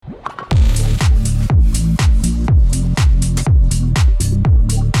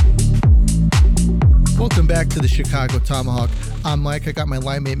the Chicago Tomahawk. I'm Mike. I got my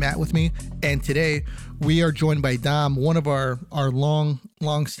line mate Matt with me, and today we are joined by Dom, one of our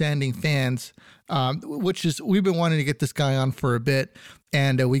long-standing fans, which is we've been wanting to get this guy on for a bit,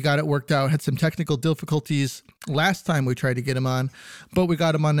 and we got it worked out. Had some technical difficulties last time we tried to get him on, but we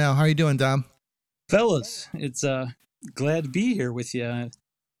got him on now. How are you doing, Dom? Fellas, it's glad to be here with you.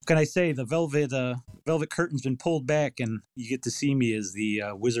 What can I say? The velvet curtain's been pulled back, and you get to see me as the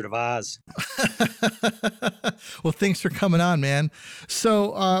Wizard of Oz. Well, thanks for coming on, man.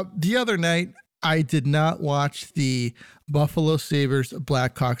 So the other night, I did not watch the Buffalo Sabres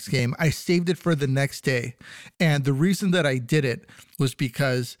Blackhawks game. I saved it for the next day. And the reason that I did it was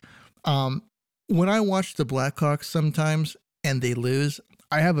because when I watch the Blackhawks sometimes and they lose,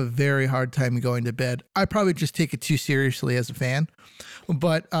 I have a very hard time going to bed. I probably just take it too seriously as a fan.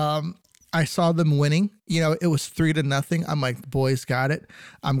 But I saw them winning. You know, it was 3-0. I'm like, the boys got it.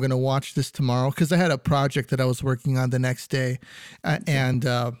 I'm going to watch this tomorrow because I had a project that I was working on the next day. And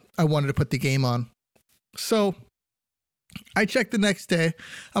I wanted to put the game on. So I checked the next day.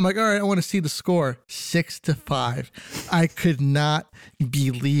 I'm like, all right, I want to see the score. 6-5. I could not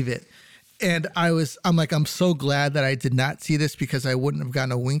believe it. And I'm like, I'm so glad that I did not see this because I wouldn't have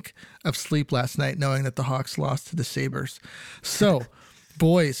gotten a wink of sleep last night knowing that the Hawks lost to the Sabres. So,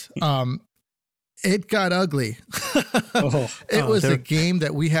 boys, it got ugly. It was a game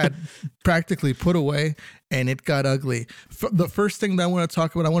that we had practically put away, and it got ugly. The first thing that I want to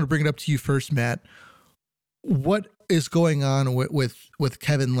talk about, I want to bring it up to you first, Matt. What is going on with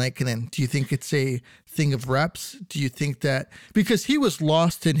Kevin Lankinen? Do you think it's a thing of reps? Do you think that because he was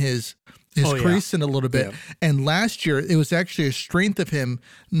lost in his crease in a little bit, and last year it was actually a strength of him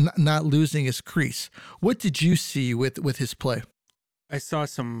not losing his crease. What did you see with his play? I saw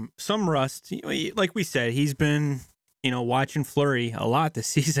some rust. Like we said, he's been, watching Fleury a lot this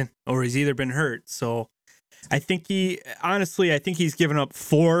season, or he's either been hurt. So I think he's given up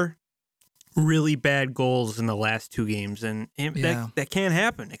 4 really bad goals in the last 2 games. And that can't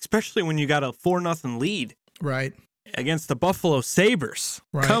happen, especially when you got a 4-0 lead. Right. Against the Buffalo Sabres.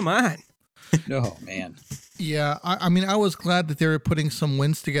 Right. Come on. Oh, man. Yeah. I mean, I was glad that they were putting some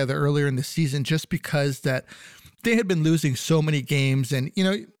wins together earlier in the season just because that they had been losing so many games, and,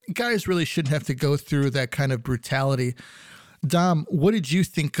 guys really shouldn't have to go through that kind of brutality. Dom, what did you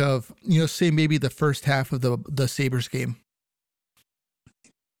think of, say maybe the first half of the Sabres game?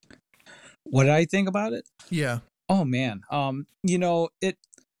 What did I think about it? Yeah. Oh, man.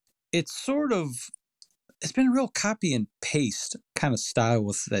 It's been a real copy and paste kind of style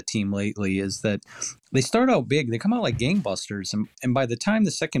with that team lately, is that they start out big. They come out like gangbusters. And by the time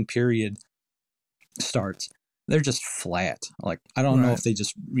the second period starts, they're just flat. Like, I don't know if they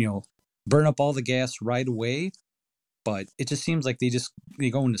just, burn up all the gas right away, but it just seems like they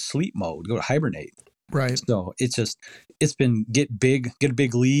go into sleep mode, go to hibernate. Right. So it's been get a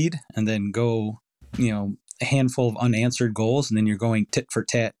big lead, and then go, a handful of unanswered goals, and then you're going tit for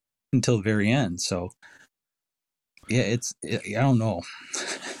tat until the very end. So yeah, I don't know.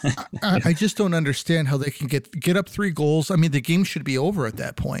 I just don't understand how they can get up 3 goals. I mean, the game should be over at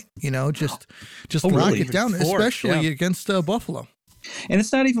that point, just lock it down, especially against Buffalo. And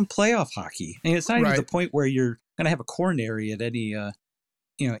it's not even playoff hockey. And it's not even the point where you're going to have a coronary at any,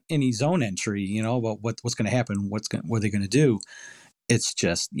 any zone entry, about what's going to happen, what are they going to do. It's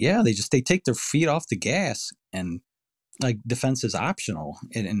just, they take their feet off the gas, and like defense is optional.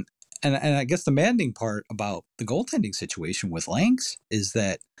 And I guess the maddening part about the goaltending situation with Lanks is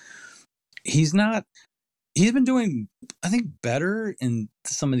that he's been doing, I think, better in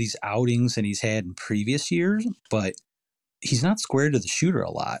some of these outings than he's had in previous years, but he's not square to the shooter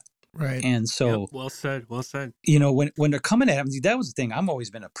a lot. Right. And so, well said. When they're coming at him, that was the thing. I've always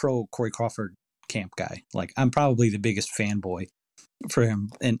been a pro Corey Crawford camp guy. Like, I'm probably the biggest fanboy for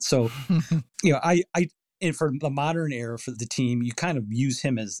him. And so, and for the modern era for the team, you kind of use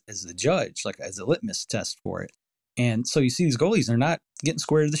him as the judge, like as a litmus test for it. And so you see these goalies, they're not getting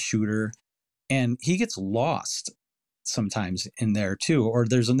square to the shooter, and he gets lost sometimes in there too. Or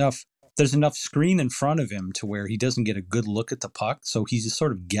there's enough screen in front of him to where he doesn't get a good look at the puck, so he's just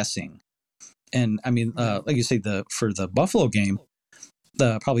sort of guessing. And I mean, like you say, for the Buffalo game,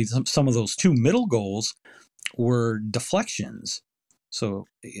 probably some of those 2 middle goals were deflections. So,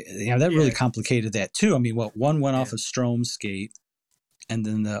 that really complicated that too. I mean, one went off of Strome's skate, and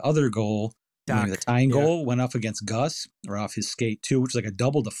then the other goal, the tying goal, went off against Gus, or off his skate too, which is like a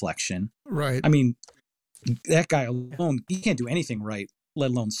double deflection. Right. I mean, that guy alone, he can't do anything right,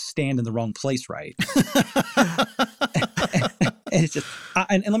 let alone stand in the wrong place right. And it's just,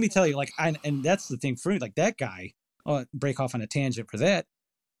 and let me tell you, like, and that's the thing for me, like that guy, break off on a tangent for that.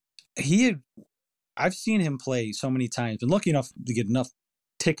 He had I've seen him play so many times. Been lucky enough to get enough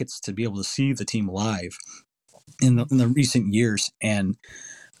tickets to be able to see the team live in the recent years, and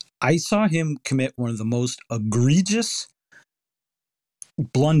I saw him commit one of the most egregious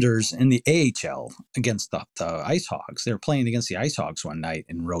blunders in the AHL against the Ice Hogs. They were playing against the Ice Hogs one night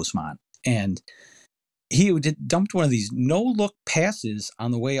in Rosemont, and he dumped one of these no-look passes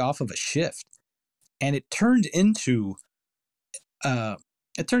on the way off of a shift, and it turned into a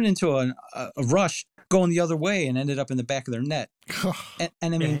rush going the other way and ended up in the back of their net.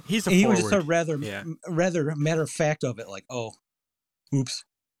 And I mean, he's a he forward. was just rather matter of fact of it, like, oh, oops.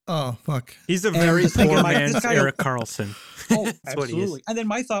 Oh, fuck. He's a very poor man's guy, Erik Karlsson. Oh, absolutely. And then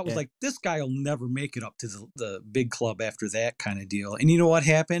my thought was like, this guy will never make it up to the big club after that kind of deal. And you know what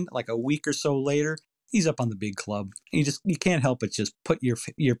happened? Like a week or so later, he's up on the big club. And you can't help but just put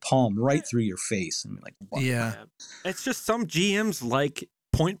your palm right through your face and be like, what? Yeah. It's just some GMs like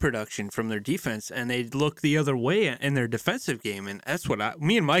point production from their defense, and they look the other way in their defensive game, and that's what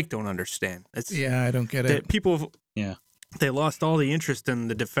me and Mike don't understand. I don't get it. People, they lost all the interest in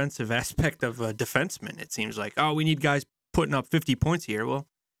the defensive aspect of a defenseman. It seems like, we need guys putting up 50 points here. Well,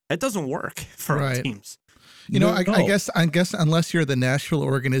 that doesn't work for our teams. I guess unless you're the Nashville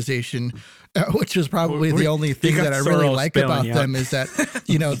organization, which is probably the only thing that I really like about them is that,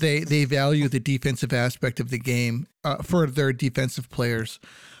 they value the defensive aspect of the game for their defensive players.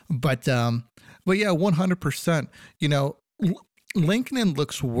 But yeah, 100%, Lincoln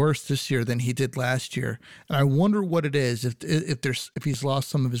looks worse this year than he did last year. And I wonder what it is, if he's lost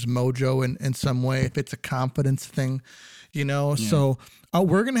some of his mojo in some way, if it's a confidence thing, So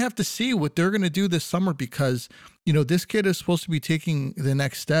we're going to have to see what they're going to do this summer because, this kid is supposed to be taking the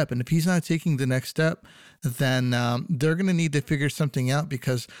next step. And if he's not taking the next step, then they're going to need to figure something out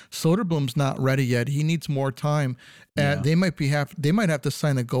because Soderblom's not ready yet. He needs more time. And they might have to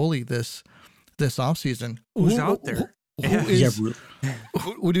sign a goalie this offseason. Who's out there?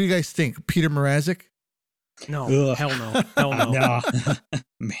 What do you guys think? Peter Mrazek? No, hell no. No.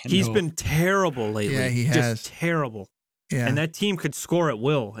 Man, He's been terrible lately. Yeah, he has. Just terrible. Yeah. And that team could score at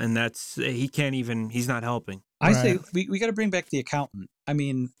will, and he's not helping. I say we got to bring back the accountant. I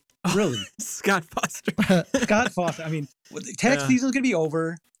mean, really. Scott Foster. Scott Foster. I mean, tax season's going to be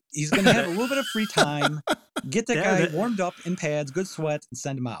over. He's going to have a little bit of free time. Get that guy warmed up in pads, good sweat, and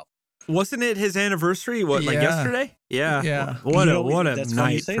send him out. Wasn't it his anniversary? Like yesterday? Yeah. Yeah. What a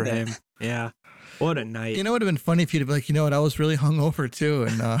night for him. Yeah. What a night. It would have been funny if you'd be like, I was really hungover too.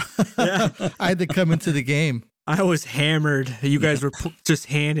 And I had to come into the game. I was hammered. You guys were just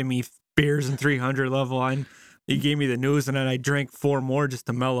handing me beers in 300 level. And you gave me the news, and then I drank 4 more just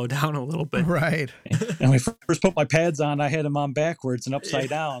to mellow down a little bit. Right. And when I first put my pads on, I had them on backwards and upside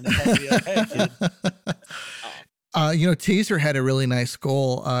down. They told me, hey, kid. Taser had a really nice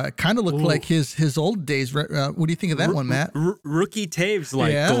goal. It kind of looked like his old days. What do you think of that one, Matt? Rookie Taves goal.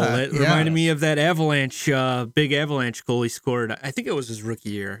 It reminded me of that big Avalanche goal he scored. I think it was his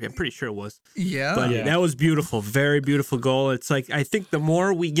rookie year. I'm pretty sure it was. Yeah. But that was beautiful. Very beautiful goal. It's like, I think the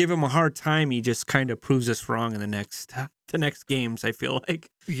more we give him a hard time, he just kind of proves us wrong in the next games, I feel like.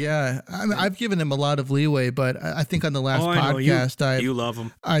 Yeah. I've given him a lot of leeway, but I think on the last podcast, you love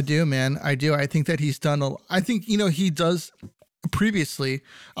him. I do, man. I do. I think that he's done I think, he does previously,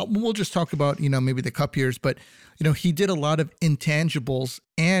 we'll just talk about, maybe the cup years, but, he did a lot of intangibles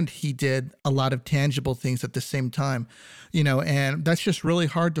and he did a lot of tangible things at the same time, and that's just really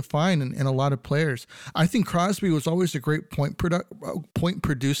hard to find in a lot of players. I think Crosby was always a great point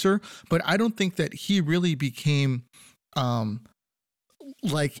producer, but I don't think that he really became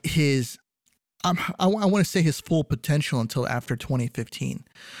like his I want to say his full potential until after 2015.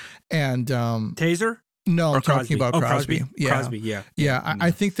 And Taser? No, I'm talking about Crosby. Yeah. Crosby, yeah. Yeah, I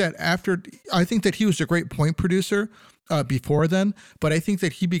think that he was a great point producer before then, but I think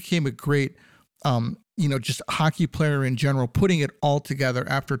that he became a great just hockey player in general, putting it all together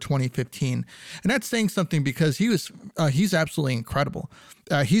after 2015. And that's saying something because he's absolutely incredible.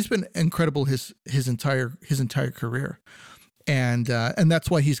 He's been incredible his entire career. And that's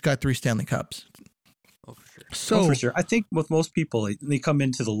why he's got 3 Stanley Cups. Oh, for sure. So for sure. I think with most people, they come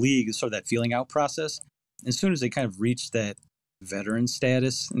into the league, it's sort of that feeling out process. As soon as they kind of reach that veteran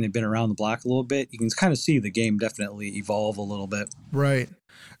status and they've been around the block a little bit, you can kind of see the game definitely evolve a little bit. Right.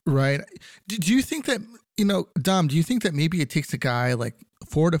 Do you think that, Dom, do you think that maybe it takes a guy like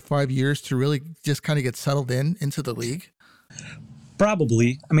 4 to 5 years to really just kind of get settled into the league?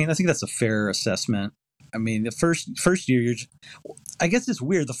 Probably. I mean, I think that's a fair assessment. I mean, the first year, I guess it's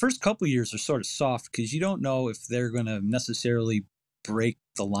weird. The first couple of years are sort of soft because you don't know if they're going to necessarily break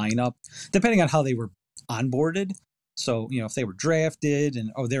the lineup, depending on how they were onboarded. So, if they were drafted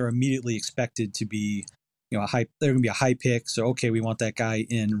and they're immediately expected to be, they're going to be a high pick. So, okay, we want that guy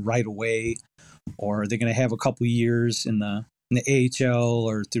in right away. Or they're going to have a couple years in the AHL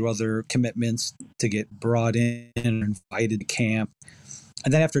or through other commitments to get brought in and invited to camp.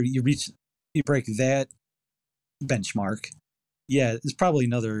 And then after you break that benchmark, yeah, it's probably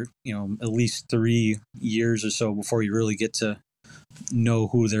another, at least 3 years or so before you really get to know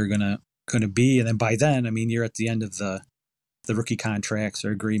who they're going to be. And then by then, you're at the end of the rookie contracts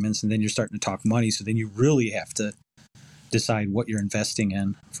or agreements, and then you're starting to talk money. So then you really have to decide what you're investing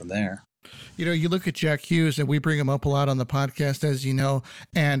in from there. You look at Jack Hughes, and we bring him up a lot on the podcast, as you know,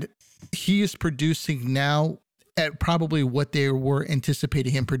 and he is producing now at probably what they were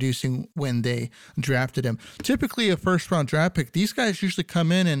anticipating him producing when they drafted him. Typically a first-round draft pick, these guys usually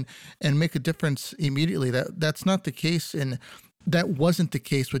come in and make a difference immediately. That's not the case, and that wasn't the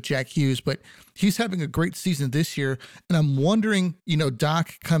case with Jack Hughes, but he's having a great season this year. And I'm wondering,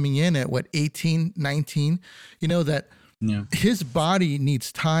 Doc coming in at 18, 19, that his body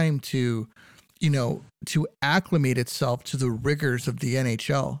needs time to acclimate itself to the rigors of the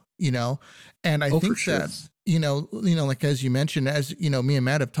NHL, and I think sure. that, like, as you mentioned, as me and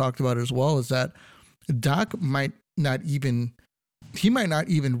Matt have talked about as well, is that Doc might not even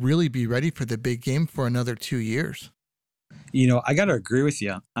really be ready for the big game for another 2 years. I got to agree with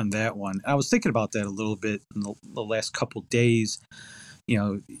you on that one. I was thinking about that a little bit in the last couple days,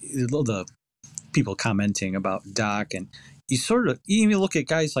 the people commenting about Doc, and you even look at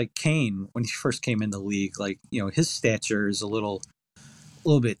guys like Kane when he first came in the league, like, his stature is a little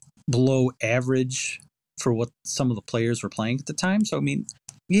bit below average for what some of the players were playing at the time. So,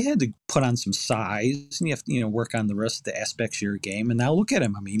 you had to put on some size, and you have to, work on the rest of the aspects of your game. And now look at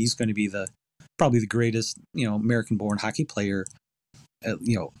him. He's going to be probably the greatest, American-born hockey player,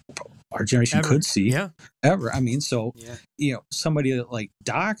 our generation ever. could see ever. Somebody like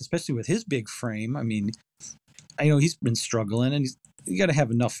Doc, especially with his big frame. I know he's been struggling, and you got to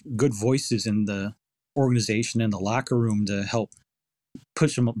have enough good voices in the organization and the locker room to help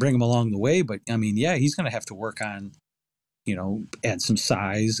bring him along the way. But he's going to have to work on, add some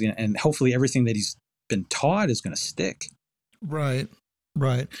size, and hopefully everything that he's been taught is going to stick. Right.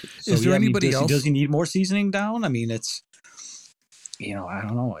 So, is there anybody else? Does he need more seasoning down? It's, I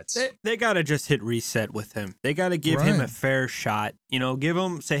don't know. They got to just hit reset with him. They got to give him a fair shot. Give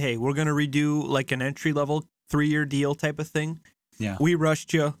him, say, hey, we're going to redo like an entry level 3-year deal type of thing. Yeah. We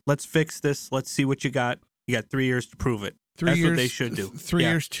rushed you. Let's fix this. Let's see what you got. You got 3 years to prove it. That's what they should do. 3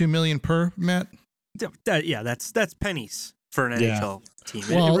 years, $2 million per, Matt? That's pennies for an NHL team.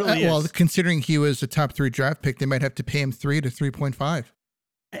 Well, it really is. Considering he was a top 3 draft pick, they might have to pay him 3 to 3.5.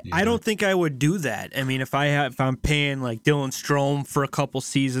 I don't think I would do that. If I'm paying like Dylan Strome for a couple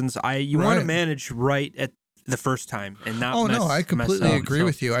seasons, you want to manage right at the first time and not. Oh no, I completely agree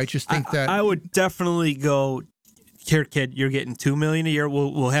with you. I just think that I would definitely go here, kid. You're getting $2 million a year.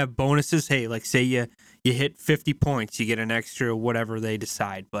 We'll have bonuses. Hey, like say you hit 50 points, you get an extra whatever they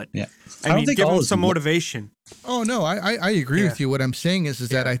decide. But give him some motivation. Oh no, I agree with you. What I'm saying is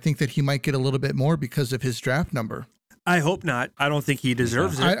that I think that he might get a little bit more because of his draft number. I hope not. I don't think he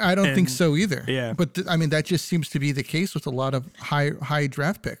deserves it. I don't think so either. Yeah. But that just seems to be the case with a lot of high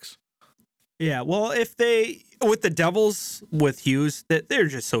draft picks. Yeah. Well, with the Devils, with Hughes, that they're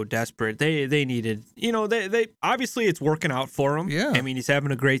just so desperate. They needed, they obviously it's working out for him. Yeah. He's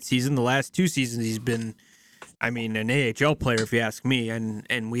having a great season. The last 2 seasons he's been, an AHL player, if you ask me,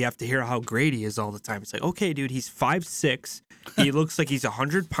 and we have to hear how great he is all the time. It's like, okay, dude, he's 5'6". He looks like he's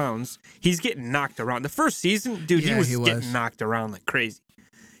 100 pounds. He's getting knocked around. The first season, dude, he was getting knocked around like crazy.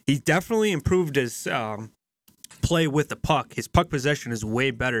 He's definitely improved his play with the puck. His puck possession is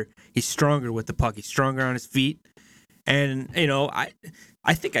way better. He's stronger with the puck. He's stronger on his feet. And,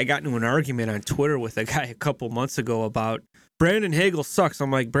 I think I got into an argument on Twitter with a guy a couple months ago about Brandon Hagel sucks.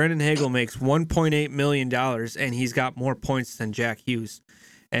 I'm like, Brandon Hagel makes $1.8 million, and he's got more points than Jack Hughes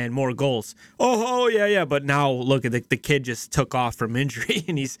and more goals. Oh yeah. But now look at the kid just took off from injury,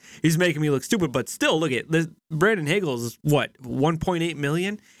 and he's making me look stupid. But still, look at this. Brandon Hagel is what, $1.8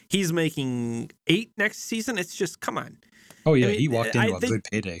 million? He's making $8 million next season. It's just, come on. Oh yeah, he walked into a good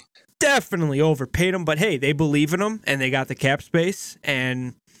payday. Definitely overpaid him, but hey, they believe in him and they got the cap space,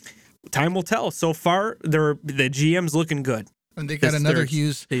 and time will tell. So far, the GM's looking good. And they got another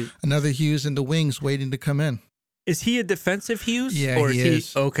Hughes in the wings waiting to come in. Is he a defensive Hughes? Yeah, he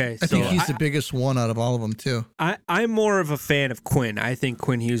is. Okay. I think he's the biggest one out of all of them, too. I'm more of a fan of Quinn. I think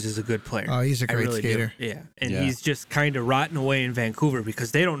Quinn Hughes is a good player. Oh, he's a great skater. Do. Yeah. And he's just kind of rotting away in Vancouver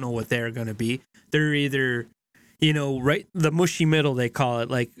because they don't know what they're going to be. They're either, right, the mushy middle, they call it.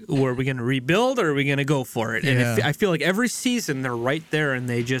 Like, are we going to rebuild or are we going to go for it? And I feel like every season they're right there and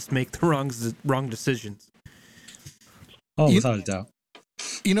they just make the wrong decisions. Oh, without a doubt.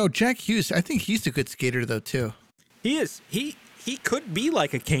 Jack Hughes, I think he's a good skater though too. He is. He could be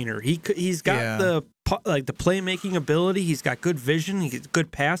like a Kaner. He's got the playmaking ability. He's got good vision. He's a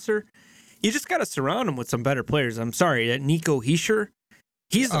good passer. You just got to surround him with some better players. I'm sorry, that Nico Hischier,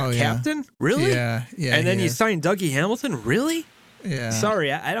 he's our captain? Really? Yeah. And then you signed Dougie Hamilton? Really? Yeah.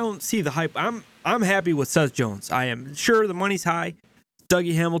 Sorry, I don't see the hype. I'm happy with Seth Jones. I am sure the money's high.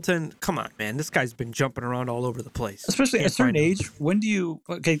 Dougie Hamilton, come on, man. This guy's been jumping around all over the place. Especially at a certain age. When do you...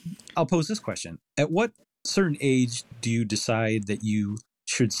 Okay, I'll pose this question. At what certain age do you decide that you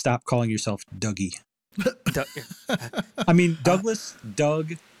should stop calling yourself Dougie? I mean, Douglas,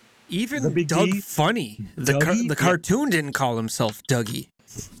 Doug... Even Doug Funny, the cartoon didn't call himself Dougie.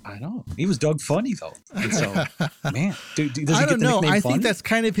 I know. He was Doug Funny, though. And so, man, does he I get don't the know. nickname I Funny? think that's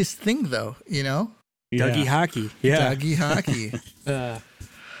kind of his thing, though, Dougie Hockey. Yeah. Dougie Hockey.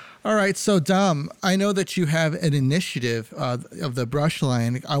 All right. So, Dom, I know that you have an initiative of the brush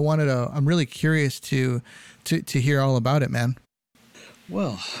line. I'm really curious to hear all about it, man.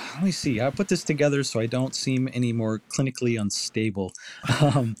 Well, let me see. I put this together so I don't seem any more clinically unstable.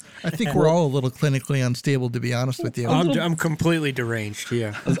 I think we're all a little clinically unstable, to be honest with you. I'm completely deranged.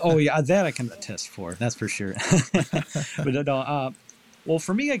 Yeah. Oh, yeah. That I can attest for. That's for sure. But no. Well,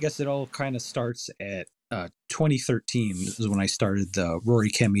 for me, I guess it all kind of starts at 2013 is when I started the Rory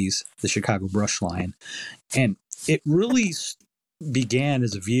Kemmy's The Chicago Brush Line, and it really began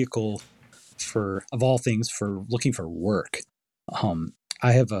as a vehicle of all things, for looking for work.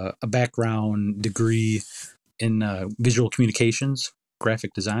 I have a background degree in visual communications,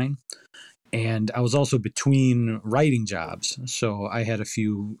 graphic design, and I was also between writing jobs. So I had a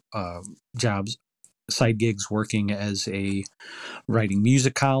few jobs, side gigs, working as writing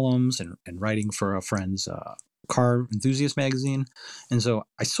music columns and writing for a friend's car enthusiast magazine. And so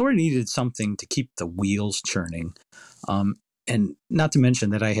I sort of needed something to keep the wheels churning. And not to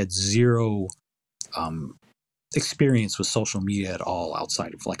mention that I had zero experience with social media at all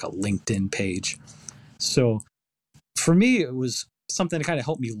outside of like a LinkedIn page. So for me, it was something to kind of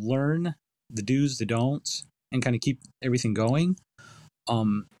help me learn the do's, the don'ts, and kind of keep everything going.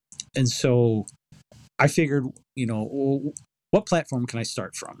 And so I figured, what platform can I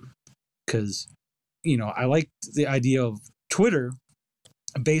start from? Because, I like the idea of Twitter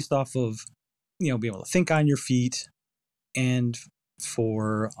based off of, being able to think on your feet, and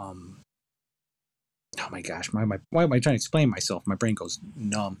for, oh my gosh, why am I trying to explain myself? My brain goes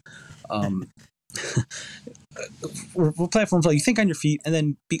numb. Platforms like you think on your feet, and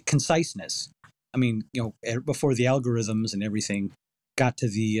then conciseness. I mean, before the algorithms and everything got to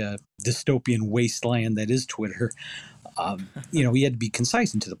the dystopian wasteland that is Twitter, we had to be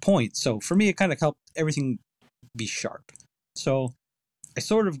concise and to the point. So for me, it kind of helped everything be sharp. So I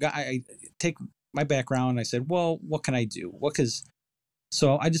take my background. I said, well, what can I do?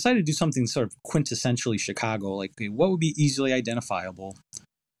 So I decided to do something sort of quintessentially Chicago, like what would be easily identifiable,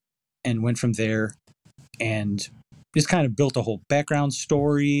 and went from there and just kind of built a whole background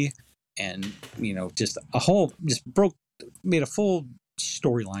story, and, made a full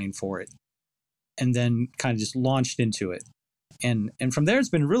storyline for it, and then kind of just launched into it. And from there, it's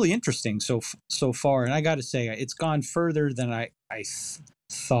been really interesting so far. And I got to say, it's gone further than I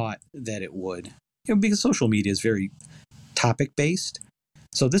thought that it would, because social media is very topic based.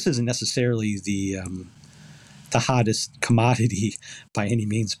 So this isn't necessarily the hottest commodity by any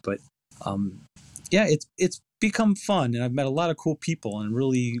means, but it's become fun, and I've met a lot of cool people and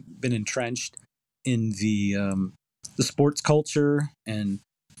really been entrenched in the sports culture and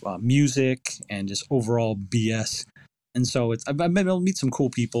music and just overall BS. And so I've been able to meet some cool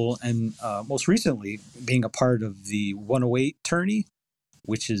people, and most recently being a part of the 108 tourney,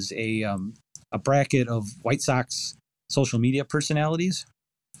 which is a bracket of White Sox social media personalities.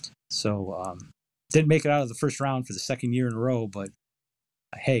 So didn't make it out of the first round for the second year in a row, but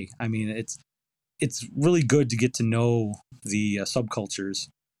hey, I mean, it's really good to get to know the subcultures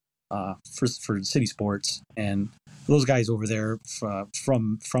for city sports, and those guys over there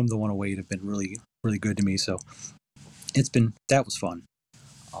from the 108 have been really, really good to me. So that was fun.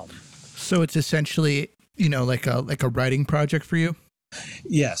 So it's essentially, like a writing project for you?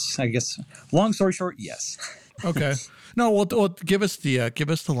 Yes, I guess. Long story short, yes. Okay. No, well, give us the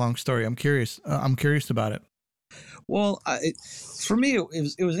long story. I'm curious. I'm curious about it. Well, for me,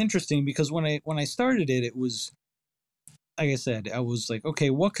 it was interesting because when I started it was, like I said, I was like, okay,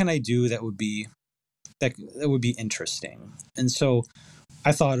 what can I do that would be interesting? And so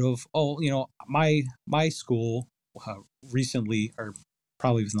I thought of, my school recently, or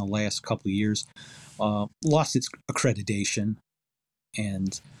probably within the last couple of years, lost its accreditation,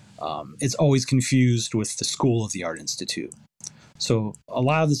 and it's always confused with the School of the Art Institute. So a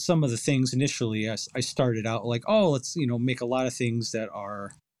lot of some of the things initially, I started out like, oh, let's make a lot of things that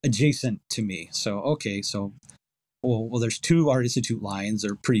are adjacent to me. So okay, so well, there's 2 Art Institute lions.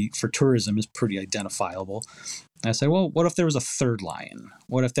 They're pretty, for tourism, is pretty identifiable. And I say, well, what if there was a 3rd lion?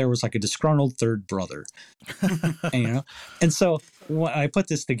 What if there was like a disgruntled 3rd brother? And so when I put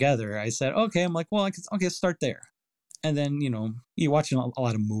this together, I said, okay, I'm like, well, okay, let's start there. And then you watch a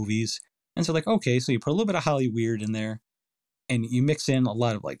lot of movies, and so like, okay, so you put a little bit of Hollyweird in there, and you mix in a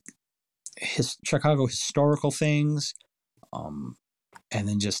lot of like Chicago historical things, and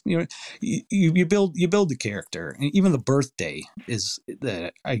then just you build the character, and even the birthday is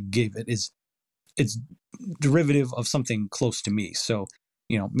that I gave it it's derivative of something close to me. So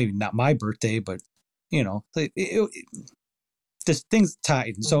maybe not my birthday, but this thing's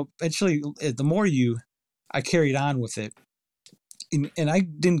tied. And so actually, the more I carried on with it, and I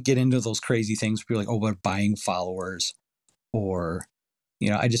didn't get into those crazy things where you're like, oh, we're buying followers, or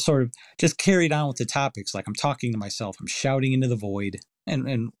I just sort of just carried on with the topics. Like I'm talking to myself, I'm shouting into the void,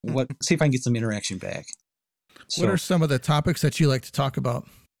 and see if I can get some interaction back. So, What are some of the topics that you like to talk about?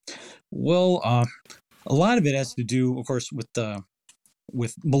 Well, a lot of it has to do, of course, with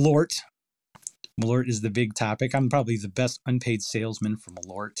Malort. Malort is the big topic. I'm probably the best unpaid salesman for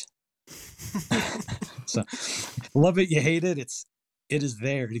Malort. So, love it, you hate it. It is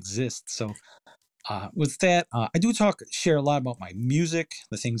there. It exists. So, with that, I do share a lot about my music,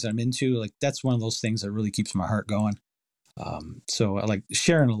 the things I'm into. Like that's one of those things that really keeps my heart going. So I like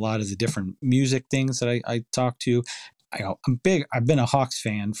sharing a lot of the different music things that I talk to. I'm big. I've been a Hawks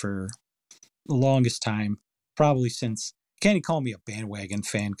fan for the longest time, probably since, can't even call me a bandwagon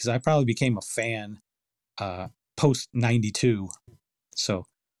fan, because I probably became a fan post 92. So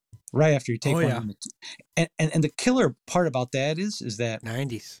right after you take one, and the killer part about that is that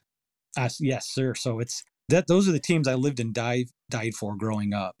 90s. Yes, sir. So it's those are the teams I lived and died for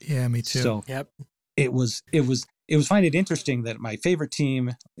growing up. Yeah, me too. So Yep. it was finding it interesting that my favorite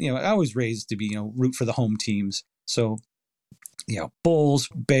team, I always raised to be, root for the home teams. So, Bulls,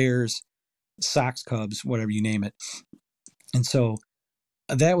 Bears, Sox, Cubs, whatever you name it. And so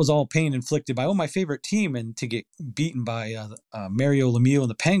that was all pain inflicted by, my favorite team, and to get beaten by Mario Lemieux and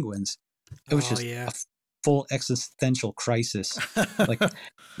the Penguins, it was just a full existential crisis.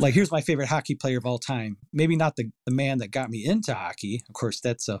 like here's my favorite hockey player of all time. Maybe not the man that got me into hockey. Of course,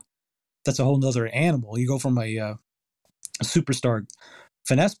 that's a whole nother animal. You go from a superstar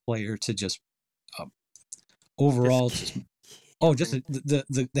finesse player to just overall just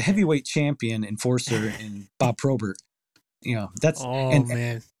the heavyweight champion enforcer in Bob Probert. That's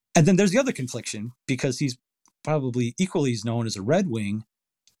man. And then there's the other confliction, because he's probably equally as known as a Red Wing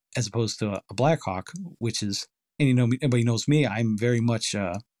as opposed to a Blackhawk, which is, and everybody knows me, I'm very much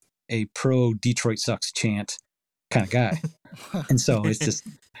a pro Detroit sucks chant kind of guy. And so it's just,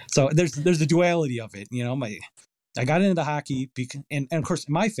 so there's the duality of it. I got into hockey and of course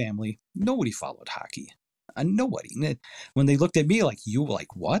in my family, nobody followed hockey. Nobody. When they looked at me like, you were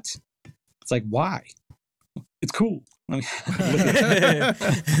like, what? It's like, why? It's cool. I mean,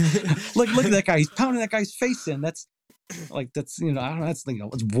 look at that guy. He's pounding that guy's face in. That's I don't know. That's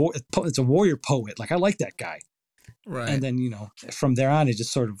it's a warrior poet. Like I like that guy. Right. And then from there on, it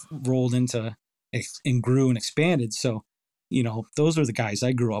just sort of rolled into and grew and expanded. So those are the guys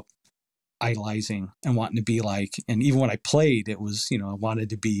I grew up idolizing and wanting to be like. And even when I played, it was I wanted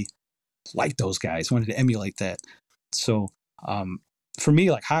to be like those guys. I wanted to emulate that. So for me,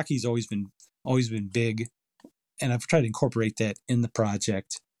 like hockey's always been big, and I've tried to incorporate that in the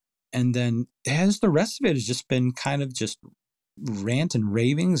project. And then as the rest of it has just been kind of just rant and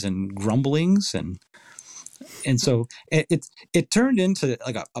ravings and grumblings, and so it turned into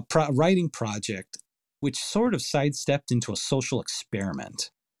like a writing project, which sort of sidestepped into a social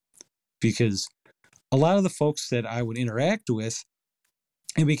experiment, because a lot of the folks that I would interact with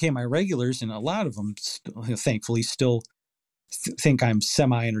and became my regulars, and a lot of them thankfully still think I'm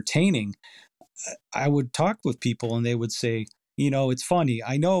semi-entertaining. I would talk with people and they would say, it's funny.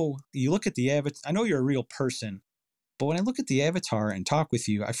 I know you look at the avatar. I know you're a real person, but when I look at the avatar and talk with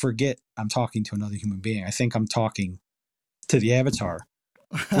you, I forget I'm talking to another human being. I think I'm talking to the avatar,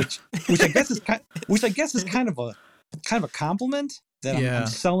 which I guess is kind of a compliment that I'm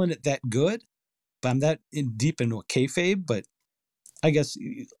selling it that good, but I'm that deep into a kayfabe. But I guess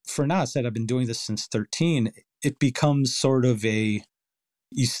for now, I said I've been doing this since 13. It becomes sort of you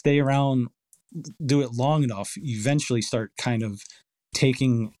stay around, do it long enough, you eventually start kind of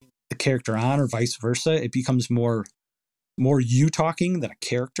taking the character on, or vice versa. It becomes more you talking than a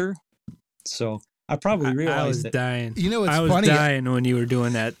character. So I probably realized I was that. dying. You know, it's I was funny. dying when you were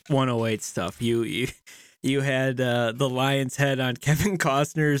doing that 108 stuff. You had the lion's head on Kevin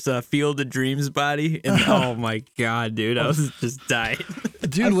Costner's Field of Dreams body, and oh my god, dude, I was just dying.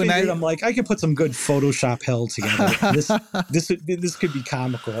 Dude, I'm like, I could put some good Photoshop hell together. This could be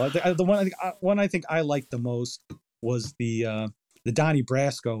comical. The one I think I liked the most was the Donnie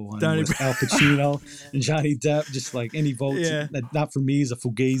Brasco one with Al Pacino and Johnny Depp. Just like any votes, not for me, is a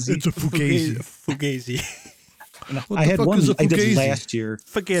fugazi. It's a fugazi. Fugazi. I had one I did last year.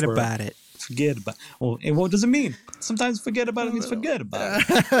 Forget about it. Forget about. Well, and what does it mean? Sometimes forget about it means forget about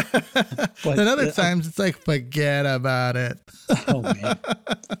it. But other times it's like forget about it. Oh man,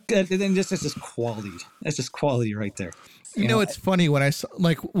 and then that's just quality. That's just quality right there. You know, it's funny when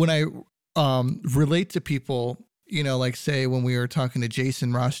I relate to people. You know, like say when we were talking to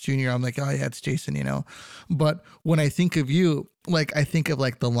Jason Ross Jr., I'm like, oh yeah, it's Jason, you know. But when I think of you, like I think of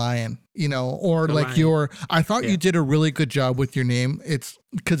like the lion, you know, or the like lion. I thought you did a really good job with your name. It's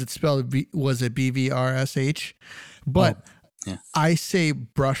because it's spelled, was it BVRSH? But I say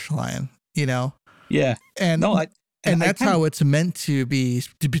brush lion, you know? Yeah. And that's how it's meant to be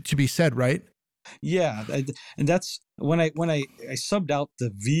said, right? Yeah. And that's when I subbed out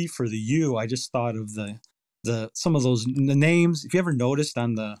the V for the U, I just thought of the some of those names. If you ever noticed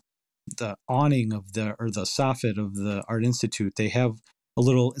on the awning of the soffit of the Art Institute, they have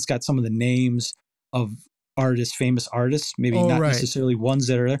it's got some of the names of famous artists, maybe not necessarily ones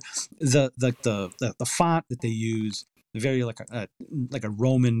that are there. The font that they use, very like a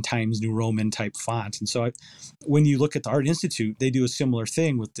Roman Times New Roman type font. And so when you look at the Art Institute, they do a similar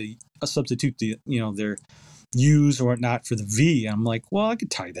thing with a substitute, their U's or whatnot for the V. And I'm like, well, I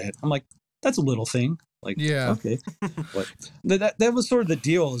could tie that. I'm like, that's a little thing. Like, okay. But that was sort of the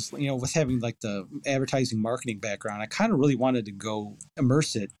deal is, with having like the advertising marketing background, I kind of really wanted to go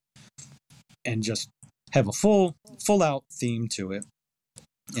immerse it and just have a full out theme to it.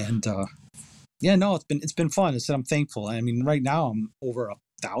 And, it's been fun. I said, I'm thankful. I mean, right now I'm over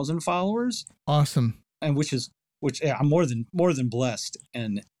 1,000 followers. Awesome. And I'm more than blessed.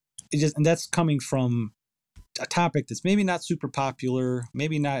 And that's coming from a topic that's maybe not super popular,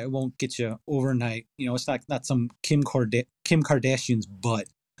 maybe not, it won't get you overnight. It's not some Kim Kardashian's butt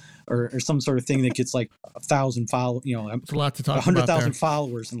or some sort of thing that gets like 1,000 followers. It's a lot to talk about. 100,000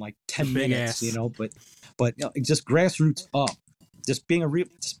 followers in like 10 minutes. But just grassroots up, just being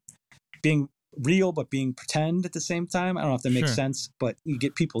real, but being pretend at the same time. I don't know if that makes sense, but you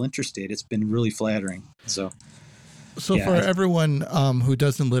get people interested. It's been really flattering. So for everyone who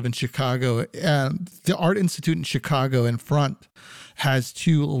doesn't live in Chicago, the Art Institute in Chicago in front has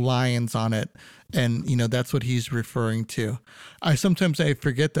 2 lions on it. And, that's what he's referring to. Sometimes I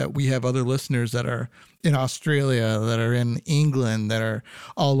forget that we have other listeners that are in Australia, that are in England, that are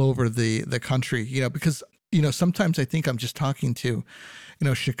all over the country, because, sometimes I think I'm just talking to,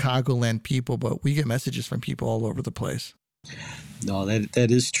 Chicagoland people, but we get messages from people all over the place. No,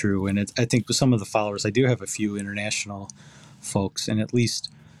 that is true. And I think with some of the followers, I do have a few international folks, and at least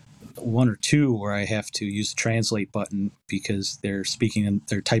 1 or 2 where I have to use the translate button because they're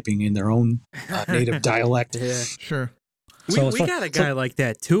typing in their own native dialect. Yeah, sure. We got a guy like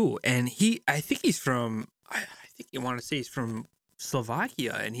that too. And I think he's from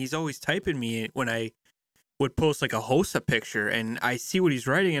Slovakia, and he's always typing me when I would post like a Hossa picture, and I see what he's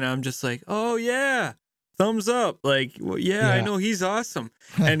writing, and I'm just like, oh yeah, thumbs up. Like, well, yeah, I know he's awesome.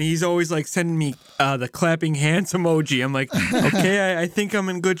 And he's always like sending me the clapping hands emoji. I'm like, okay, I think I'm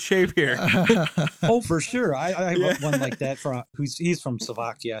in good shape here. Oh, for sure. I have one like that he's from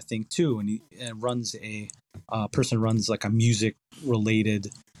Slovakia, I think too. And he runs person runs like a music related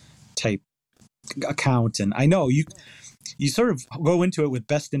type account. And I know you sort of go into it with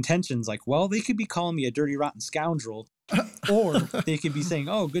best intentions, like, well, they could be calling me a dirty, rotten scoundrel, or they could be saying,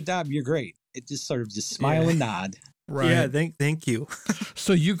 oh, good job, you're great. It just sort of just smile and nod. Right. Yeah, thank you.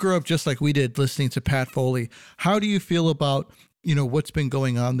 So you grew up just like we did, listening to Pat Foley. How do you feel about, what's been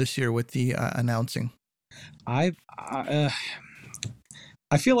going on this year with the announcing? I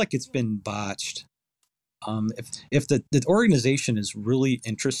feel like it's been botched. If the organization is really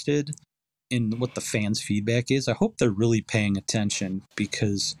interested in what the fans' feedback is, I hope they're really paying attention,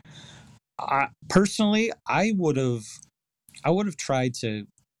 because personally, I would have tried to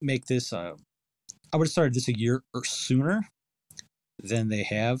make this I would have started this a year or sooner than they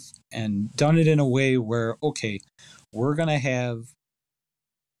have, and done it in a way where, okay, we're going to have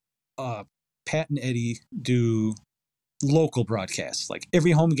Pat and Eddie do local broadcasts, like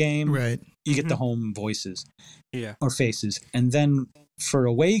every home game, right? You get the home voices, or faces, and then for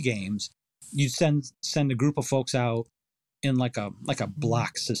away games, you send a group of folks out in like a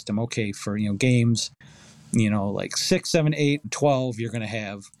block system. Okay, for games, like 6, 7, 8, 12, you're going to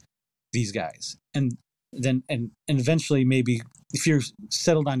have these guys, and then and eventually maybe if you're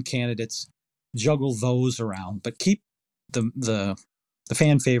settled on candidates, juggle those around, but keep the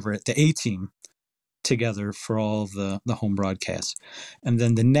fan favorite, the A team, together for all of the home broadcasts, and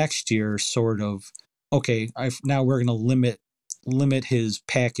then the next year sort of okay, now we're going to limit his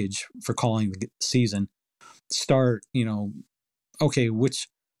package for calling the season. Start, okay, which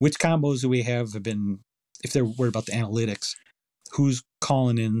combos do we have been, if they're worried about the analytics, who's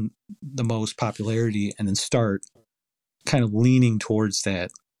calling in the most popularity, and then start kind of leaning towards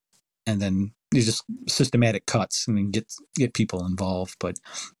that, and then you just systematic cuts and then get people involved. But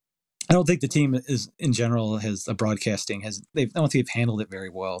I don't think the team is in general has the broadcasting I don't think they've handled it very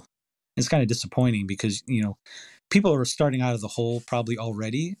well. It's kind of disappointing because people are starting out of the hole probably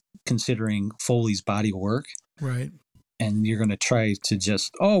already, considering Foley's body of work, right? And you're going to try to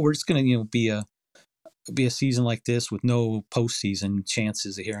just we're just going to be a season like this with no postseason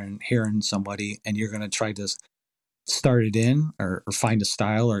chances of hearing somebody, and you're going to try to start it in or find a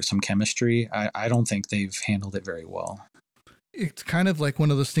style or some chemistry. I don't think they've handled it very well. It's kind of like one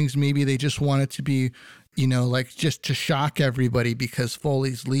of those things, maybe they just want it to be, like just to shock everybody because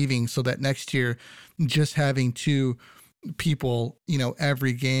Foley's leaving, so that next year just having two people,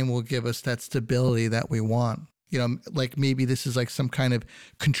 every game will give us that stability that we want. Like maybe this is like some kind of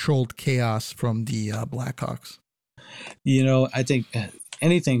controlled chaos from the Blackhawks. I think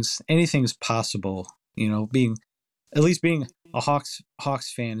anything's possible. Being a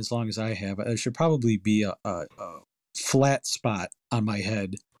Hawks fan as long as I have, there should probably be a flat spot on my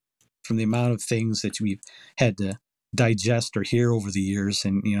head from the amount of things that we've had to digest or hear over the years,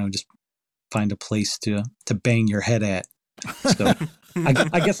 and just find a place to bang your head at. So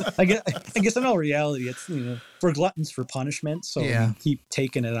I guess in all reality, it's we're gluttons for punishment, so we keep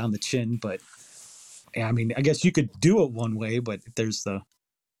taking it on the chin. But I mean, I guess you could do it one way, but if there's the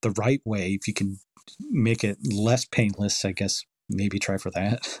right way, if you can make it less painless, I guess maybe try for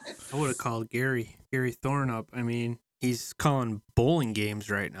that. I would have called Gary Thorne up. I mean, he's calling bowling games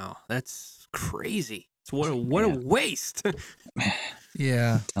right now. That's crazy. What a waste.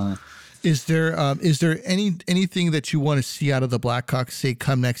 Yeah. Is there anything that you want to see out of the Blackhawks, say,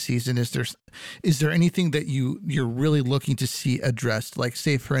 come next season? Is there anything that you're really looking to see addressed? Like,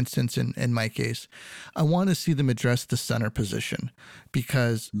 say, for instance, in my case, I want to see them address the center position,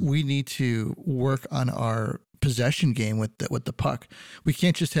 because we need to work on our possession game with the puck. We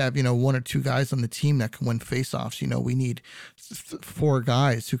can't just have one or two guys on the team that can win faceoffs. We need 4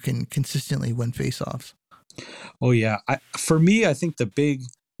 guys who can consistently win faceoffs. Oh yeah, for me, I think the big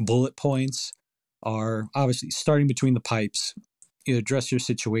bullet points are obviously starting between the pipes. You address your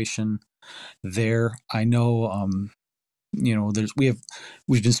situation there. I know, we've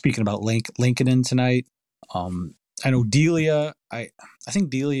been speaking about Lincoln tonight. I know Delia. I think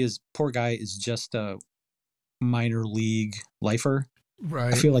Delia's poor guy is just a minor league lifer.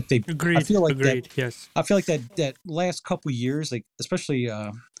 Right. I feel like Agreed. Yes. I feel like that last couple years, like especially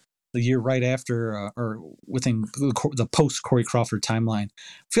the year right after or within the post Corey Crawford timeline,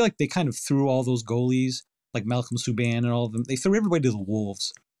 I feel like they kind of threw all those goalies, like Malcolm Subban and all of them, they threw everybody to the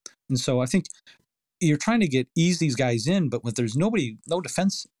wolves. And so I think you're trying to ease these guys in, but when there's no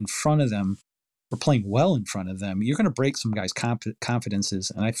defense in front of them or playing well in front of them, you're going to break some guys' confidences.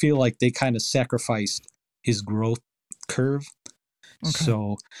 And I feel like they kind of sacrificed his growth curve. Okay.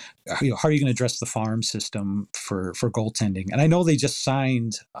 So, how are you going to address the farm system for goaltending? And I know they just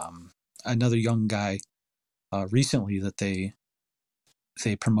signed another young guy recently that they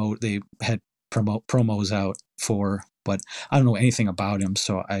had promos out for, but I don't know anything about him.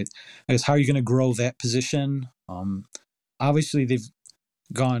 So I guess, how are you going to grow that position? Obviously they've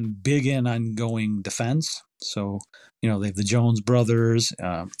gone big in on going defense. So they have the Jones brothers.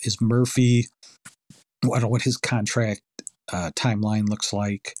 Is Murphy? I don't know what his contract timeline looks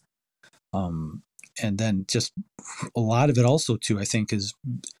like. And then just a lot of it also too, I think, is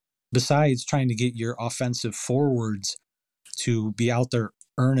besides trying to get your offensive forwards to be out there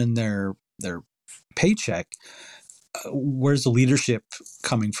earning their paycheck, where's the leadership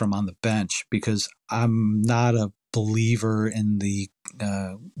coming from on the bench? Because I'm not a believer in the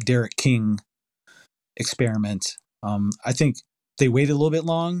Derek King experiment. I think they waited a little bit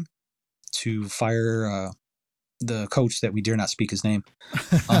long to fire the coach that we dare not speak his name,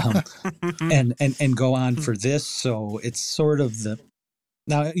 and go on for this. So it's sort of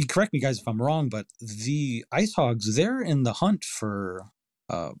now you correct me guys if I'm wrong, but the Ice Hogs, they're in the hunt for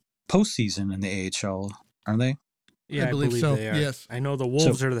postseason in the AHL, aren't they? Yeah, I believe so. they are. Yes. I know the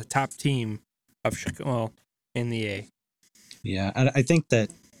Wolves are the top team of Chicago, in the A. Yeah, I think that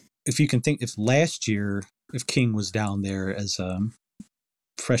if last year, if King was down there as a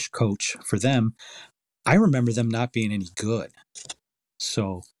fresh coach for them, I remember them not being any good.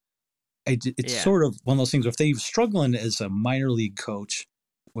 So it's sort of one of those things. If they're struggling as a minor league coach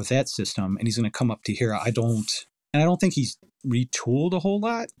with that system, and he's going to come up to here, I don't think he's retooled a whole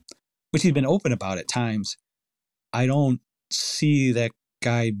lot, which he's been open about at times. I don't see that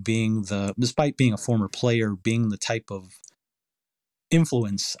guy despite being a former player, being the type of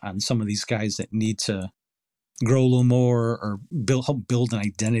influence on some of these guys that need to grow a little more or help build an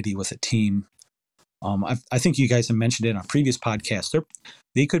identity with a team. I think you guys have mentioned it on previous podcasts.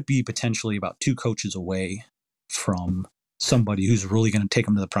 They could be potentially about 2 coaches away from somebody who's really going to take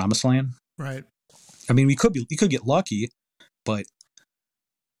them to the promised land. Right. I mean, we could get lucky, but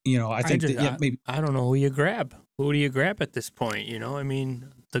I think maybe I don't know who you grab. Who do you grab at this point? I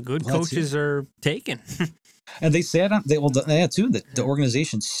mean, the good coaches are taken. And they sat on the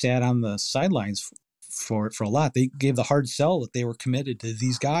organization sat on the sidelines for a lot. They gave the hard sell that they were committed to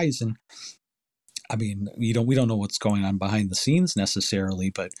these guys, and I mean, we don't know what's going on behind the scenes necessarily,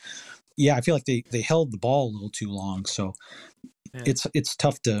 but yeah, I feel like they held the ball a little too long. So it's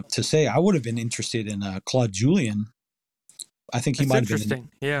tough to say. I would have been interested in Claude Julien. I think he might have been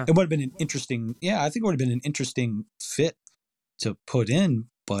it would have been an interesting. Yeah, I think it would have been an interesting fit to put in.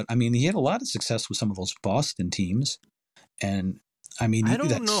 But I mean, he had a lot of success with some of those Boston teams, and I mean, I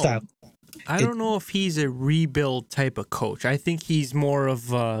don't know. I don't know if he's a rebuild type of coach. I think he's more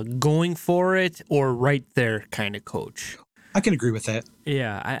of a going for it or right there kind of coach. I can agree with that.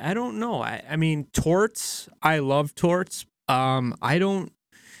 Yeah, I don't know. I mean, Torts, I love Torts. I don't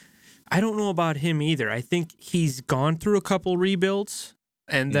know about him either. I think he's gone through a couple rebuilds,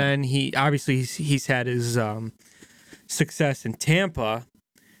 and then he's had his success in Tampa.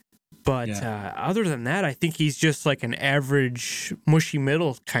 But other than that, I think he's just like an average, mushy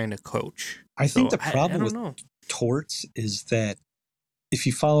middle kind of coach. I think the problem with Torts is that if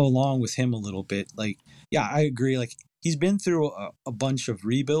you follow along with him a little bit, I agree. Like, he's been through a bunch of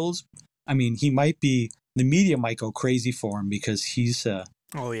rebuilds. I mean, the media might go crazy for him because he's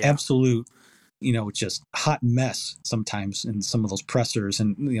absolute, just hot mess sometimes in some of those pressers,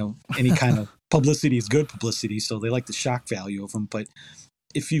 and any kind of publicity is good publicity, so they like the shock value of him. But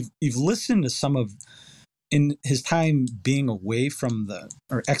if you've listened to some of in his time being away from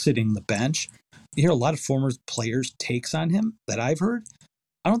or exiting the bench, you hear a lot of former players' takes on him that I've heard.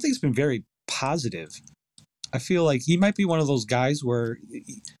 I don't think it's been very positive. I feel like he might be one of those guys where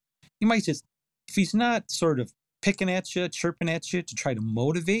he might just, if he's not sort of picking at you, chirping at you to try to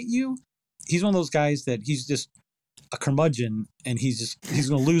motivate you, he's one of those guys that he's just a curmudgeon, and he's going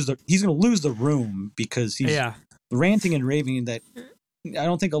to lose the room because he's ranting and raving that. I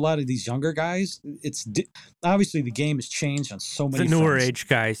don't think a lot of these younger guys, obviously the game has changed on so many The newer fronts. age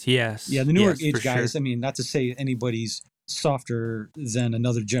guys, yes. Yeah, the newer age guys. Sure. I mean, not to say anybody's softer than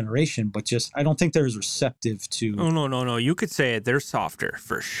another generation, but just I don't think they're as receptive to. Oh, no. You could say it. They're softer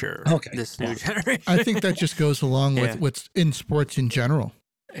for sure. Okay. This new generation. I think that just goes along with what's in sports in general.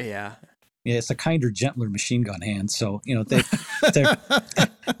 Yeah. Yeah, it's a kinder, gentler machine gun hand. So they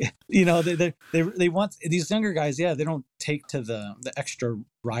they want these younger guys. Yeah, they don't take to the extra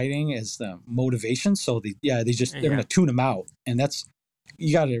riding as the motivation. So they're going to tune them out, and that's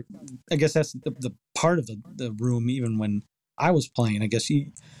you got to. I guess that's the part of the room. Even when I was playing, I guess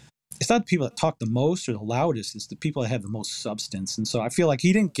it's not the people that talk the most or the loudest. It's the people that have the most substance. And so I feel like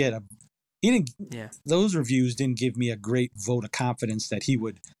those reviews didn't give me a great vote of confidence that he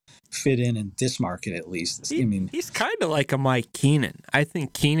would fit in this market at least. He's kind of like a Mike Keenan. I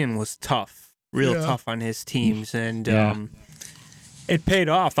think Keenan was tough, tough on his teams, and it paid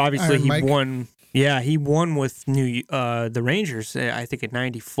off. Obviously, he won. Yeah, he won with the Rangers. I think in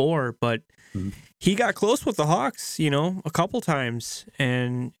 '94, but he got close with the Hawks. A couple times,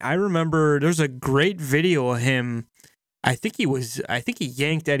 and I remember there's a great video of him. I think he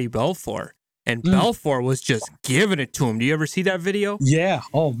yanked Eddie Belfour. And Belfour was just giving it to him. Do you ever see that video? Yeah.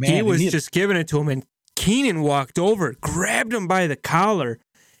 Oh, man. He was just giving it to him. And Keenan walked over, grabbed him by the collar,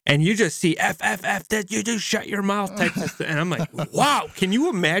 and you just see, F, that you just shut your mouth type of stuff. And I'm like, wow, can you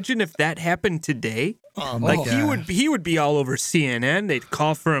imagine if that happened today? He would be all over CNN. They'd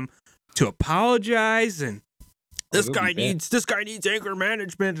call for him to apologize. And this guy needs anger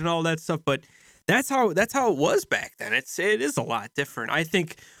management and all that stuff. But that's how it was back then. It is a lot different. I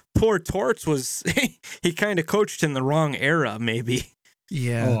think poor Torts he kind of coached in the wrong era, maybe.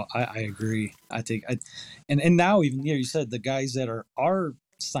 Yeah. Oh, I agree. I think, and now even you said the guys that are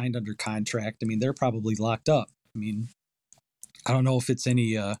signed under contract. I mean, they're probably locked up. I mean, I don't know if it's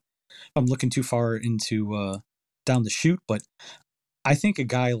any. I'm looking too far into down the chute, but I think a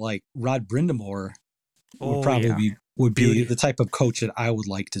guy like Rod Brindamore would probably would be the type of coach that I would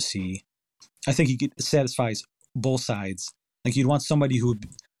like to see. I think he satisfies both sides. Like you'd want somebody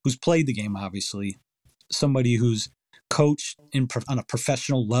who's played the game, obviously, somebody who's coached on a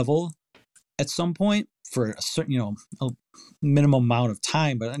professional level at some point for a certain, a minimum amount of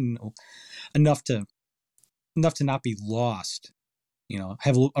time, but enough to not be lost.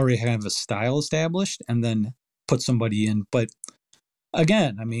 Have already have a style established, and then put somebody in. But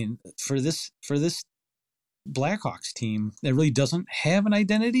again, I mean, for this Blackhawks team that really doesn't have an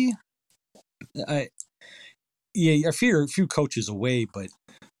identity, I fear a few coaches away, but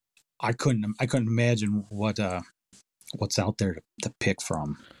I couldn't imagine what's out there to pick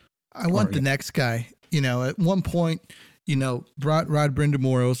from. I want the next guy. At one point, Rod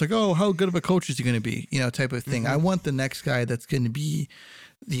Brindamore was like, oh, how good of a coach is he going to be? Type of thing. Mm-hmm. I want the next guy that's going to be,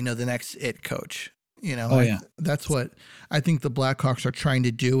 the next it coach. That's what I think the Blackhawks are trying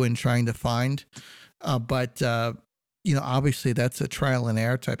to do and trying to find. But obviously that's a trial and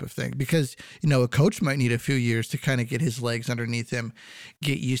error type of thing because, a coach might need a few years to kind of get his legs underneath him,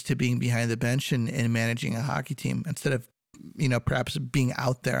 get used to being behind the bench and managing a hockey team instead of, perhaps being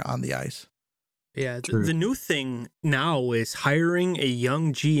out there on the ice. Yeah, the new thing now is hiring a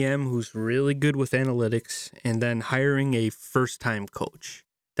young GM who's really good with analytics and then hiring a first-time coach.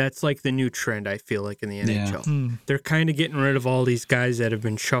 That's like the new trend, I feel like, in the NHL. Yeah. They're kind of getting rid of all these guys that have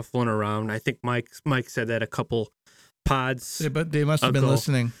been shuffling around. I think Mike said that a couple pods but they must have been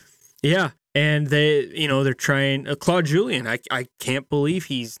listening. Yeah, and they're trying Claude Julien. I can't believe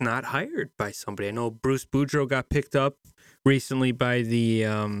he's not hired by somebody. I know Bruce Boudreau got picked up recently by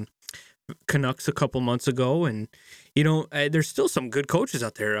the Canucks a couple months ago, and there's still some good coaches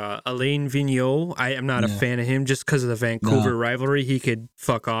out there. Alain Vigneault, I am not a fan of him just because of the Vancouver rivalry. He could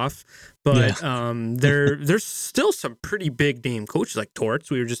fuck off, but there's still some pretty big name coaches like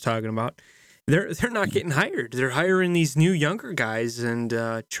Torts we were just talking about. They're not getting hired. They're hiring these new younger guys and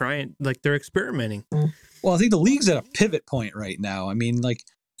they're experimenting. Well, I think the league's at a pivot point right now. I mean, like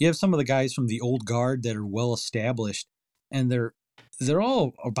you have some of the guys from the old guard that are well established, and they're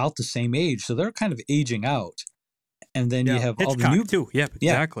all about the same age, so they're kind of aging out. And then you have all the new too. Yeah,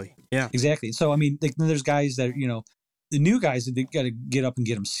 exactly. Yeah, exactly. So I mean, there's guys that the new guys that they got to get up and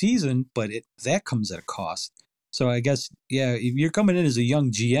get them seasoned, but that comes at a cost. So I guess if you're coming in as a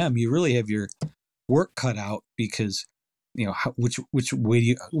young GM, you really have your work cut out because which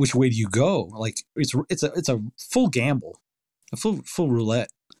way do you go? Like it's a full gamble, a full roulette.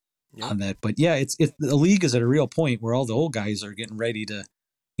 Yep. On that, but the league is at a real point where all the old guys are getting ready to,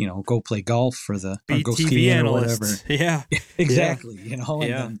 go play golf for or go skiing analysts. Or whatever. Yeah, exactly. And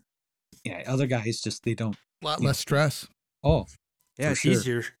then, other guys just they don't. A lot less stress. Oh, yeah, it's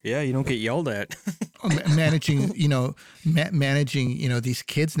easier. Yeah, you don't get yelled at. managing these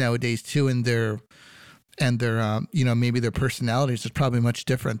kids nowadays too, and their maybe their personalities is probably much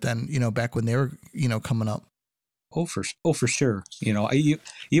different than back when they were coming up. Oh, for sure.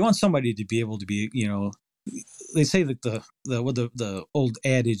 You want somebody to be able to be, they say that the old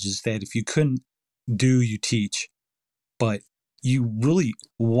adage is that if you couldn't do, you teach, but you really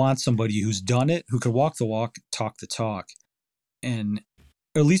want somebody who's done it, who could walk the walk, talk the talk, and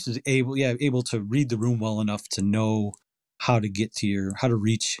at least is able to read the room well enough to know how to how to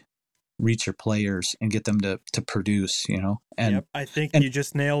reach your players and get them to produce, And I think you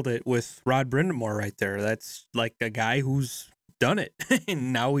just nailed it with Rod Brindamore right there. That's like a guy who's done it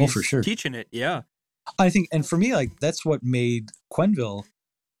and now he's for sure. teaching it. Yeah. I think, and for me, like that's what made Quenneville,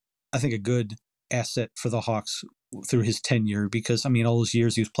 I think, a good asset for the Hawks through his tenure, because I mean, all those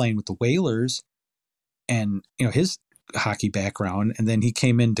years he was playing with the Whalers and, his hockey background, and then he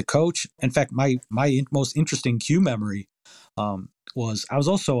came in to coach. In fact, my most interesting Q memory, was I was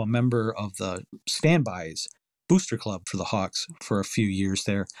also a member of the Standbys Booster Club for the Hawks for a few years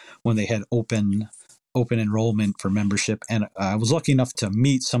there when they had open enrollment for membership. And I was lucky enough to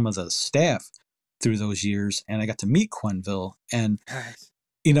meet some of the staff through those years, and I got to meet Quenneville. And,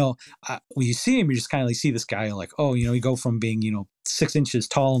 when you see him, you just kind of like see this guy like, you go from being, 6 inches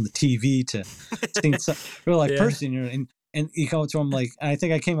tall on the TV to seeing some real life person, and you go to him like, and I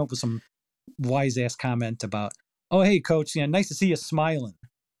think I came up with some wise ass comment about, oh, hey, coach, nice to see you smiling.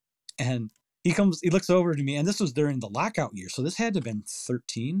 And he looks over to me, and this was during the lockout year, so this had to have been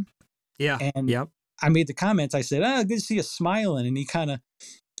 13. Yeah. And I made the comment, I said, good to see you smiling. And he kind of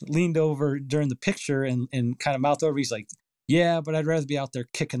leaned over during the picture and kind of mouthed over. He's like, yeah, but I'd rather be out there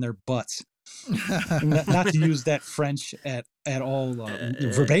kicking their butts. not to use that French at all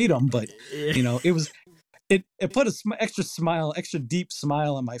verbatim, but, it it put a extra deep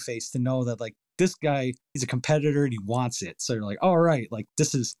smile on my face to know that like this guy, he's a competitor and he wants it. So you're like, all right, like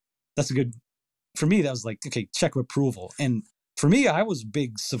that's a good, for me, that was like, okay, check of approval. And for me, I was a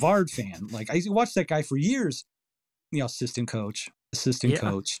big Savard fan. Like I watched that guy for years, assistant coach,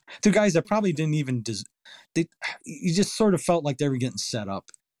 two guys that probably didn't even, you just sort of felt like they were getting set up.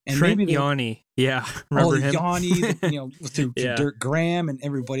 And Trent Yanni, remember him? Yanni, through Yeah. Dirk Graham and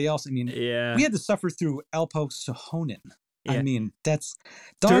everybody else. I mean, we had to suffer through Alpo Sohonen. Yeah. I mean, that's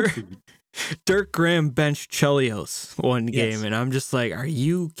dog food. Dirk Graham benched Chelios one game, and I'm just like, are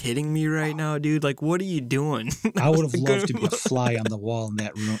you kidding me right now, dude? Like, what are you doing? I would have loved to be a fly on the wall in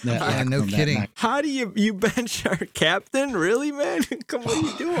that room. No kidding. How do you bench our captain? Really, man? Come on, what are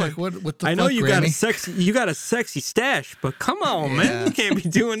you doing? Like, what the I know fuck, you Grammy? got a sexy stash, but come on, man, you can't be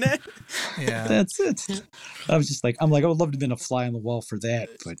doing that. Yeah, that's it. I was just like, I would love to have been a fly on the wall for that,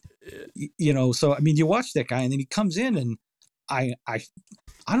 but so I mean, you watch that guy, and then he comes in, and I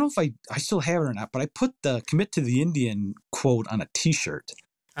don't know if I still have it or not, but I put the commit to the Indian quote on a T-shirt.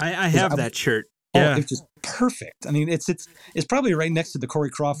 I have that shirt. Yeah, it's just perfect. I mean, it's probably right next to the Corey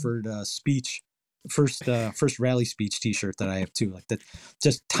Crawford speech, first rally speech T-shirt that I have too. Like that,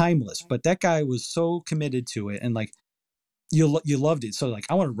 just timeless. But that guy was so committed to it, and like you loved it. So like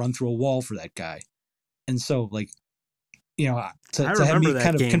I want to run through a wall for that guy, and so like to have me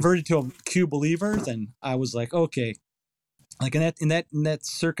kind of converted to a Q believer, then I was like, okay. Like in that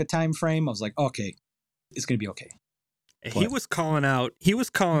circa time frame, I was like, okay, it's gonna be okay. He was calling out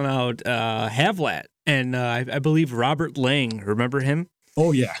Havlat and I believe Robert Lang. Remember him?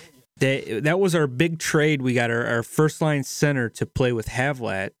 Oh yeah. That was our big trade. We got our first line center to play with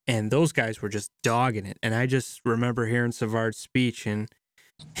Havlat, and those guys were just dogging it. And I just remember hearing Savard's speech, and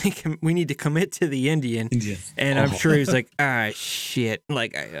we need to commit to the Indian. And I'm sure he was like, shit.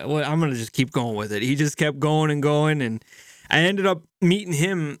 Like, I'm gonna just keep going with it. He just kept going and going, and I ended up meeting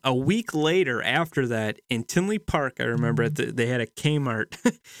him a week later after that in Tinley Park. I remember they had a Kmart,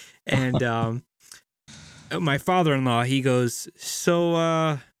 and my father-in-law, he goes,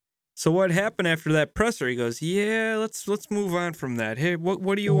 so what happened after that presser? He goes, yeah, let's move on from that. Hey,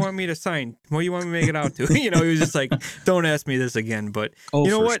 what do you want me to sign? What do you want me to make it out to? He was just like, don't ask me this again. But you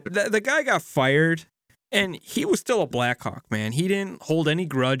know what? Sure. The guy got fired. And he was still a Blackhawk, man. He didn't hold any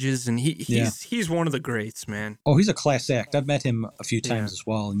grudges, and he's one of the greats, man. Oh, he's a class act. I've met him a few times as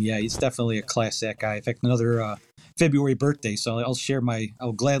well, and he's definitely a class act guy. In fact, another February birthday, so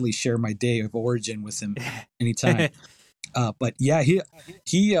I'll gladly share my day of origin with him anytime. But yeah, he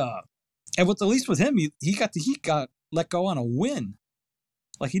and at least with him, he got let go on a win.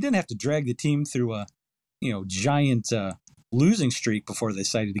 Like he didn't have to drag the team through a giant losing streak before they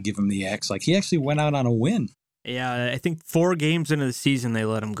decided to give him the X. Like he actually went out on a win. Yeah, I think 4 games into the season they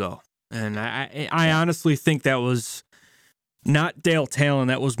let him go, and I honestly think that was not Dale Talon.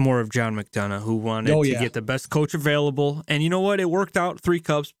 That was more of John McDonough, who wanted to get the best coach available. And you know what? It worked out 3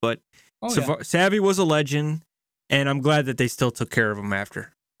 cups, but Savvy was a legend, and I'm glad that they still took care of him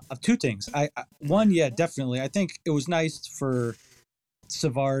after. 2 things. One, definitely. I think it was nice for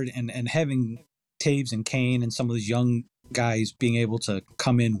Savard and having Taves and Kane and some of those young guys being able to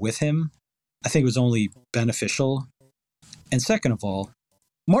come in with him. I think it was only beneficial. And second of all,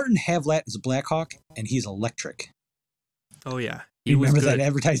 Martin Havlat is a Blackhawk, and he's electric. Oh, yeah. You remember that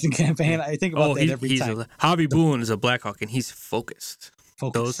advertising campaign? I think about that every time. Hobby Boone is a Blackhawk, and he's focused.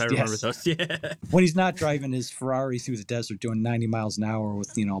 I remember those. Yeah. When he's not driving his Ferrari through the desert doing 90 miles an hour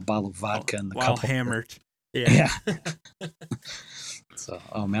with, a bottle of vodka and the while cup hammered. Yeah. So,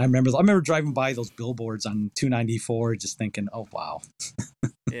 man, I remember driving by those billboards on 294, just thinking, "Oh wow."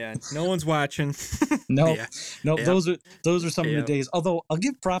 Yeah, no one's watching. No. Those are some of the days. Although I'll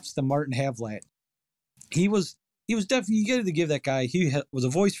give props to Martin Havlat. He was definitely, you got to give that guy. He was a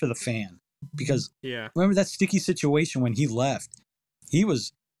voice for the fan, because remember that sticky situation when he left. He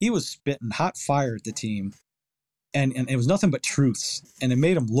was spitting hot fire at the team, and it was nothing but truths, and it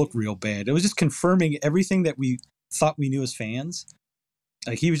made him look real bad. It was just confirming everything that we thought we knew as fans.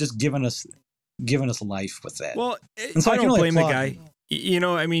 Like he was just giving us life with that. Well, so I don't blame the guy.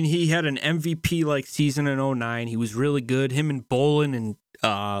 I mean, he had an MVP like season in 2009. He was really good. Him and Bolin and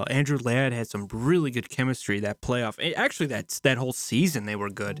Andrew Ladd had some really good chemistry that playoff. Actually, that whole season they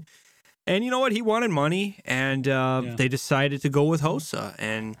were good. And you know what? He wanted money, and they decided to go with Hossa.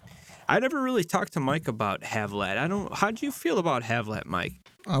 And I never really talked to Mike about Havlat. How'd you feel about Havlat, Mike?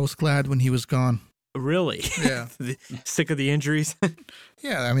 I was glad when he was gone. Really? Yeah. Sick of the injuries?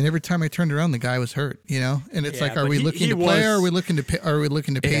 Yeah, I mean, every time I turned around, the guy was hurt, and it's Yeah, like, are but we looking to play, or was- are we looking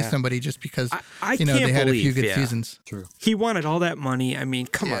to pay, Yeah. somebody just because I they can't had a few believe, good yeah. seasons? True. He wanted all that money. I mean,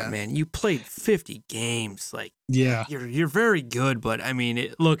 come Yeah. on, man. You played 50 games. Like, Yeah. you're very good, but I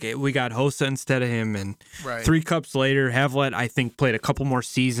mean, we got Hossa instead of him, and Right. 3 cups later, Havlat, I think, played a couple more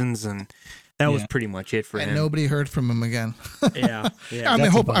seasons, and that was Yeah. pretty much it for And him. nobody heard from him again. Yeah. I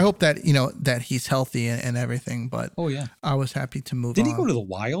mean, That's a I hope that that he's healthy and everything. But Oh yeah. I was happy to move Did on. he go to the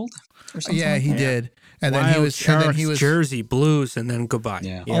Wild or something? Yeah, like he that? did, and then Wild, he was, Jersey Blues, and then goodbye.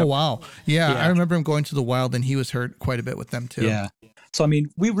 Yeah. Oh wow, yeah, Yeah. I remember him going to the Wild, and he was hurt quite a bit with them too. Yeah. So I mean,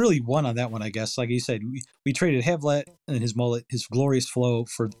 we really won on that one, I guess. Like you said, we traded Havlat and his mullet, his glorious flow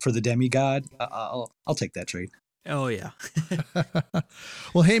for the demigod. I'll take that trade. Oh, yeah.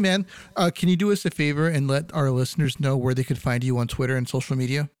 Well, hey man, can you do us a favor and let our listeners know where they could find you on Twitter and social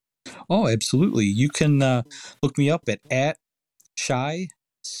media? Oh, absolutely. You can look me up at shy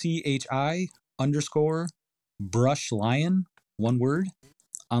CHI_ Lion, one word,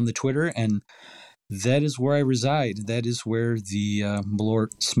 on the Twitter, and that is where I reside. That is where the Malort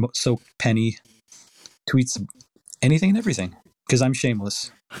Soak Penny tweets anything and everything, because I'm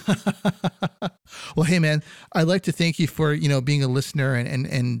shameless. Well, hey man, I'd like to thank you for being a listener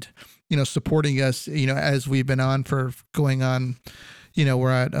and supporting us as we've been on for going on.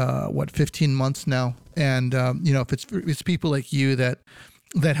 We're at 15 months now, and if it's people like you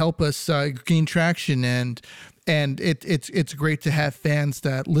that help us gain traction, and it's great to have fans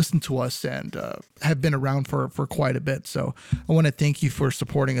that listen to us and have been around for quite a bit. So I want to thank you for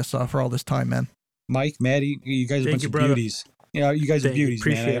supporting us for all this time, man. Mike, Maddie, you guys are a bunch of brother. beauties. You guys are Thank you. beauties,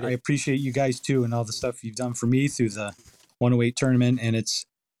 Appreciate man. it. I appreciate you guys too, and all the stuff you've done for me through the 108 tournament. And it's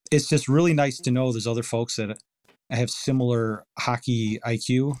just really nice to know there's other folks that have similar hockey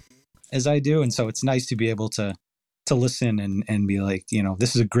IQ as I do, and so it's nice to be able to listen and be like,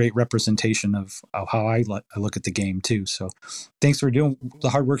 this is a great representation of how I look at the game too. So thanks for doing the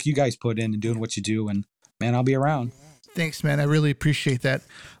hard work you guys put in and doing what you do. And man, I'll be around. Thanks, man. I really appreciate that.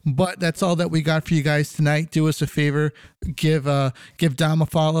 But that's all that we got for you guys tonight. Do us a favor, give Dom a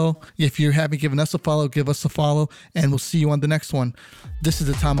follow. If you haven't given us a follow, give us a follow, and we'll see you on the next one. This is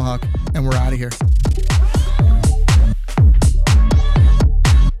the Tomahawk, and we're out of here.